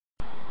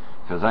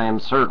because I am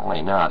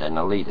certainly not an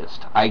elitist.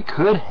 I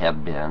could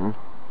have been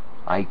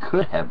an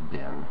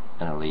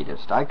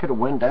elitist. I could have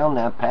went down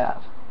that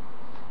path.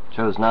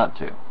 Chose not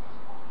to.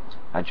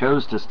 I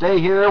chose to stay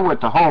here with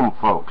the home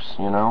folks,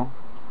 you know.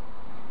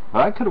 But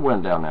I could have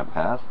went down that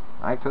path.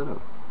 I could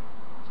have.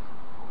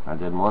 I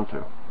didn't want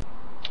to.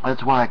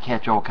 That's why I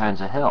catch all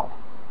kinds of hell.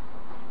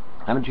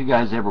 Haven't you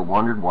guys ever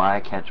wondered why I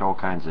catch all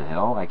kinds of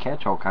hell? I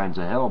catch all kinds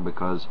of hell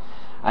because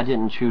I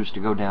didn't choose to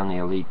go down the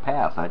elite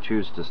path. I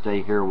choose to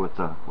stay here with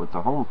the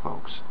home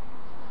folks,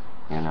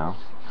 you know.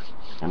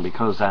 And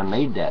because I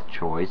made that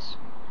choice,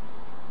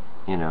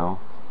 you know,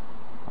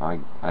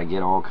 I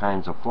get all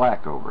kinds of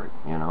flack over it,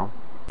 you know.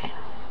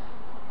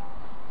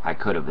 I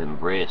could have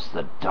embraced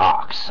the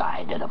dark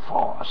side of the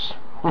Force,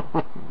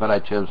 but I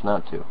chose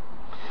not to.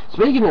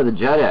 Speaking of the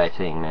Jedi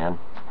thing, man,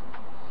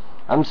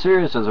 I'm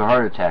serious as a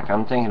heart attack.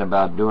 I'm thinking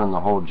about doing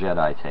the whole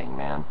Jedi thing,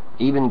 man.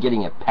 Even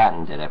getting it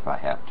patented if I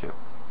have to.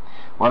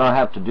 What I'll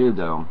have to do,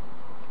 though,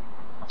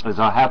 is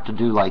I'll have to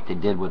do like they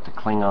did with the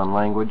Klingon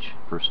language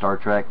for Star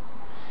Trek.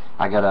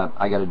 I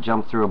gotta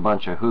jump through a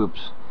bunch of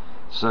hoops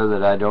so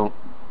that I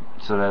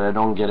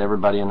don't get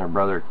everybody and their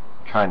brother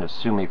trying to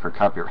sue me for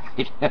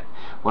copyright.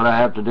 What I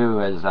have to do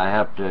is I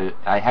have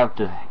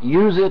to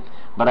use it,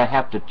 but I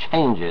have to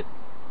change it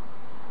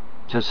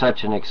to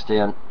such an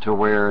extent to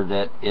where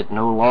that it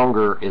no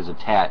longer is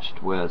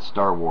attached with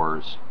Star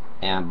Wars,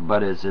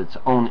 but is its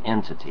own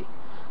entity,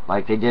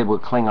 like they did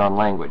with Klingon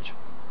language.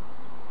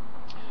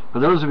 For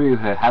those of you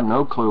who have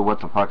no clue what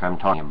the fuck I'm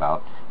talking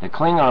about, the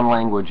Klingon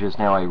language is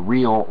now a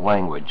real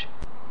language.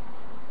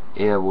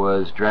 It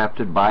was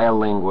drafted by a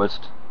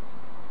linguist,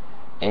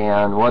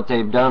 and what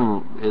they've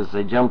done is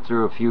they jumped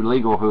through a few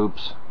legal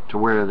hoops to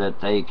where that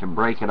they can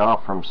break it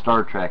off from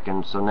Star Trek,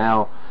 and so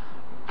now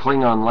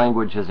Klingon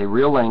language is a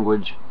real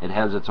language. It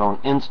has its own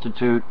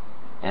institute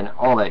and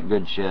all that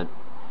good shit,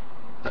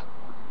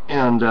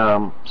 and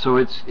so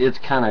it's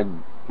kind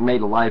of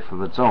made a life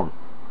of its own.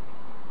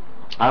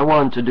 I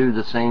want to do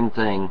the same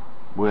thing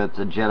with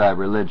the Jedi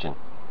religion.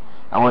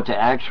 I want to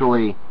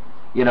actually,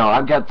 you know,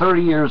 I've got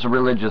 30 years of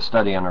religious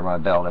study under my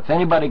belt. If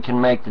anybody can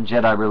make the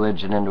Jedi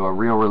religion into a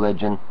real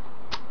religion,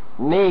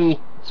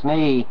 it's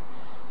me.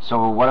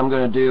 So what I'm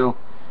going to do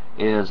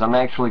is I'm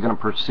actually going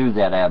to pursue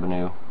that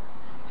avenue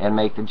and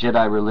make the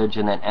Jedi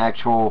religion an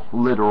actual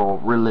literal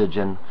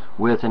religion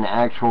with an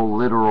actual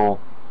literal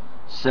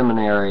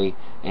seminary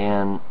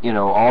and, you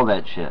know, all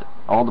that shit,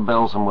 all the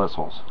bells and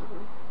whistles.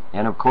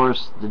 And of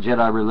course the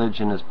Jedi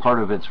religion, is part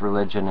of its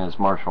religion is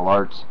martial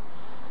arts.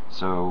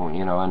 So,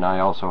 you know, and I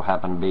also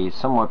happen to be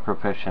somewhat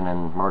proficient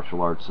in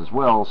martial arts as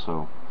well,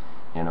 so,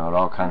 you know, it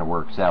all kind of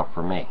works out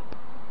for me.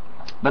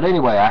 But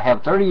anyway, I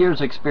have 30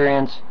 years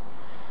experience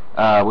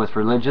with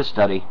religious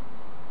study,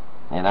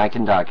 and I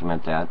can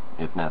document that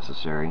if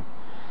necessary.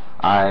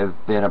 I've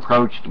been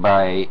approached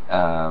by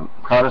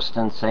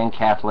Protestants and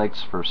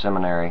Catholics for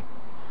seminary.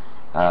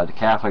 The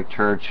Catholic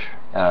Church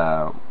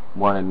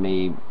wanted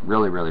me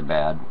really, really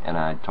bad, and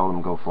I told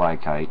them go fly a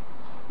kite.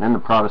 Then the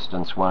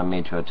Protestants wanted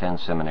me to attend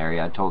seminary.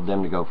 I told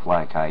them to go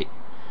fly a kite.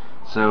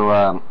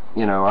 So,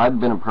 you know, I've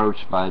been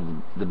approached by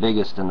the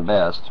biggest and the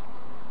best.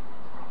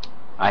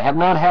 I have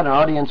not had an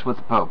audience with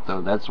the Pope,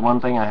 though. That's one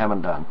thing I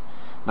haven't done.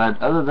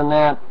 But other than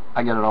that,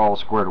 I got it all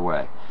squared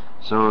away.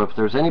 So if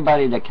there's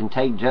anybody that can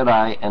take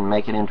Jedi and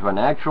make it into an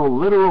actual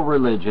literal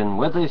religion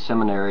with a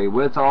seminary,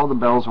 with all the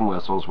bells and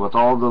whistles, with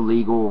all the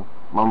legal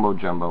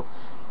mumbo-jumbo,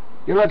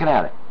 you're looking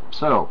at it.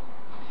 So,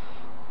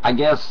 I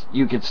guess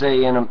you could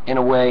say in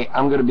a way,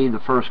 I'm going to be the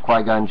first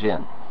Qui-Gon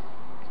Jinn.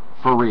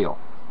 For real.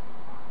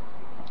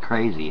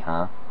 Crazy,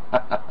 huh?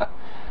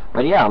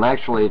 But yeah, I'm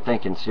actually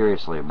thinking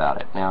seriously about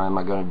it. Now, am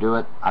I going to do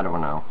it? I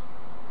don't know.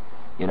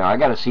 You know, I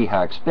got to see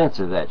how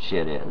expensive that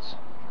shit is.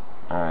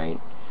 Alright?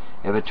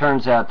 If it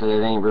turns out that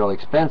it ain't real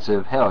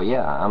expensive, hell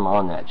yeah, I'm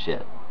on that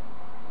shit.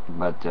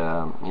 But,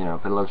 you know,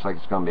 if it looks like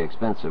it's going to be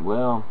expensive,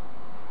 well,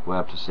 we'll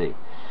have to see.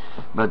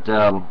 But,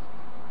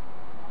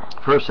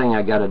 first thing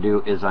I got to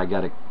do is I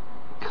got to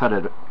cut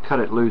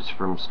it loose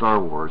from Star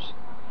Wars,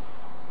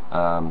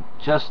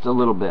 just a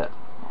little bit,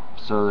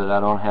 so that I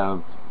don't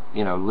have,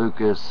 you know,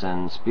 Lucas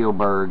and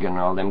Spielberg and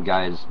all them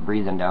guys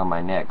breathing down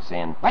my neck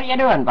saying, "What are you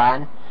doing,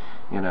 Bon?"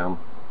 You know,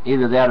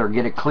 either that or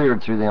get it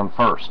cleared through them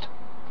first,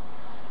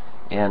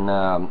 and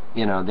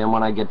you know, then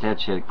when I get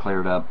that shit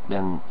cleared up,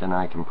 then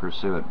I can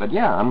pursue it. But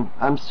yeah,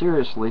 I'm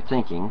seriously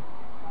thinking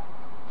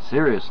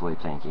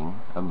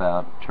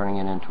about turning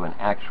it into an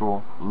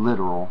actual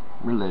literal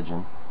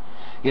religion.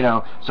 You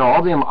know, so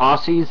all them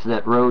Aussies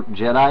that wrote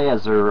Jedi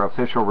as their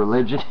official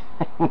religion,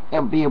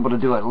 they'll be able to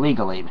do it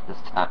legally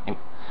this time.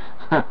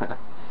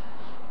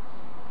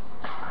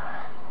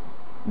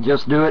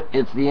 Just do it,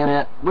 it's the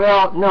internet.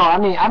 Well, no,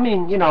 I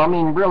mean, you know,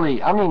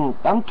 really,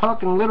 I'm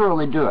talking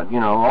literally do it,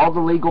 you know, all the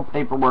legal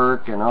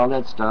paperwork and all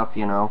that stuff,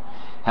 you know,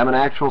 have an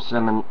actual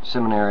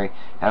seminary,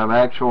 have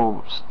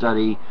actual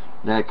study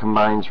that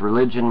combines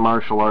religion,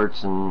 martial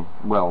arts, and,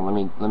 well,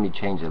 let me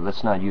change it.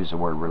 Let's not use the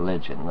word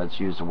religion. Let's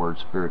use the word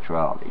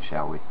spirituality,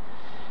 shall we?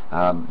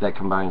 That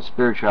combines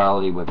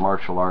spirituality with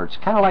martial arts,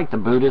 kind of like the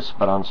Buddhists,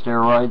 but on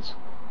steroids.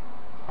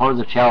 or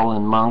the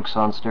Shaolin monks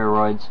on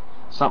steroids,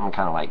 something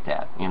kind of like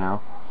that, you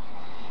know.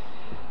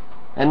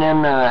 And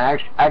then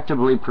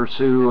actively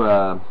pursue,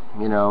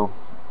 you know,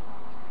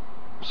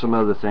 some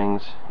other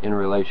things in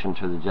relation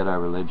to the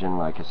Jedi religion,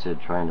 like I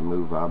said, trying to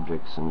move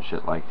objects and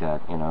shit like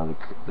that, you know,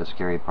 the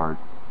scary part.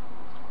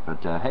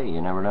 But hey,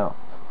 you never know.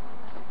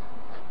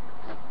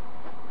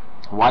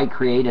 Why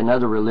create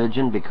another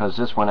religion? Because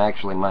this one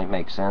actually might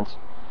make sense.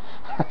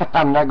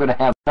 I'm not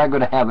gonna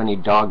have any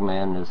dogma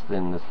in this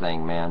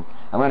thing, man.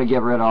 I'm gonna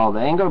get rid of all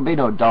that. Ain't gonna be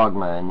no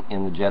dogma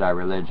in the Jedi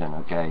religion,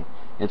 okay?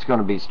 It's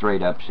gonna be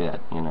straight up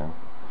shit, you know.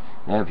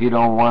 And if you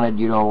don't want it,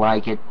 you don't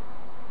like it,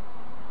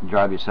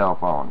 drive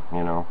yourself on,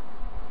 you know.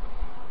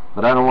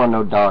 But I don't want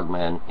no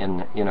dogma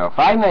in you know.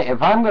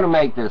 If I'm gonna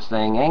make this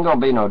thing, ain't gonna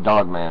be no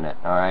dogma in it,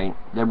 all right?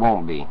 There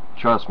won't be.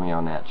 Trust me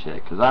on that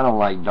shit, because I don't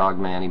like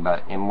dogma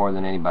anybody more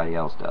than anybody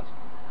else does.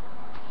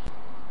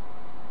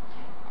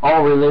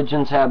 All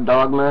religions have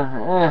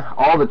dogma.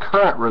 All the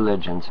current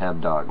religions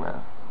have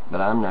dogma,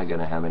 but I'm not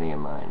gonna have any of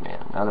mine,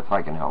 man. Not if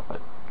I can help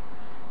it.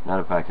 Not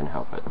if I can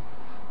help it.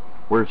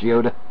 Where's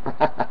Yoda?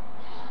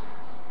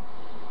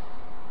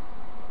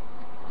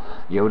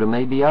 Yoda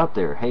may be out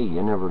there. Hey,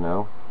 you never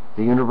know.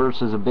 The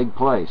universe is a big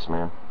place,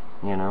 man.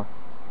 You know?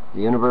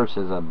 The universe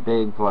is a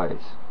big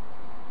place.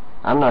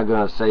 I'm not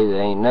going to say that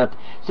ain't nothing.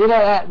 See,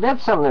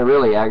 that's something that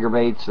really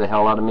aggravates the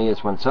hell out of me,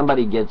 is when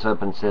somebody gets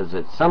up and says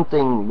that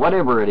something,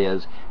 whatever it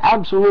is,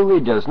 absolutely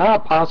does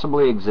not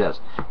possibly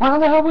exist. Well, how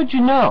the hell would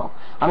you know?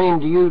 I mean,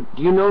 do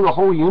you know the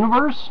whole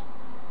universe?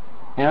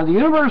 You know, the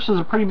universe is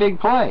a pretty big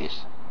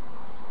place.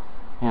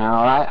 You know,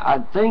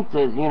 I think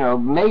that, you know,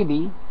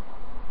 maybe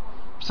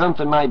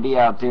something might be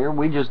out there.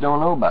 We just don't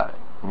know about it,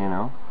 you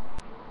know.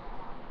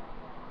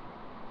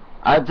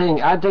 I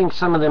think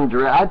some of them,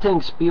 I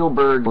think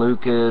Spielberg,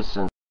 Lucas,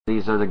 and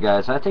these other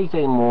guys, I think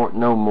they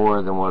know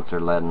more than what they're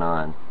letting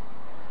on.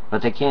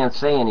 But they can't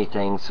say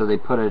anything, so they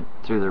put it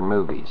through their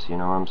movies, you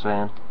know what I'm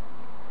saying?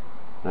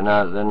 They're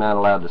not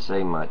allowed to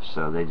say much,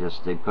 so they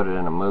put it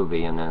in a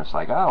movie, and then it's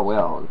like, oh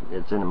well,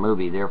 it's in a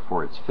movie,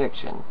 therefore it's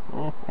fiction.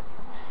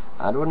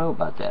 I don't know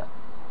about that.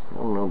 I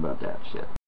don't know about that shit.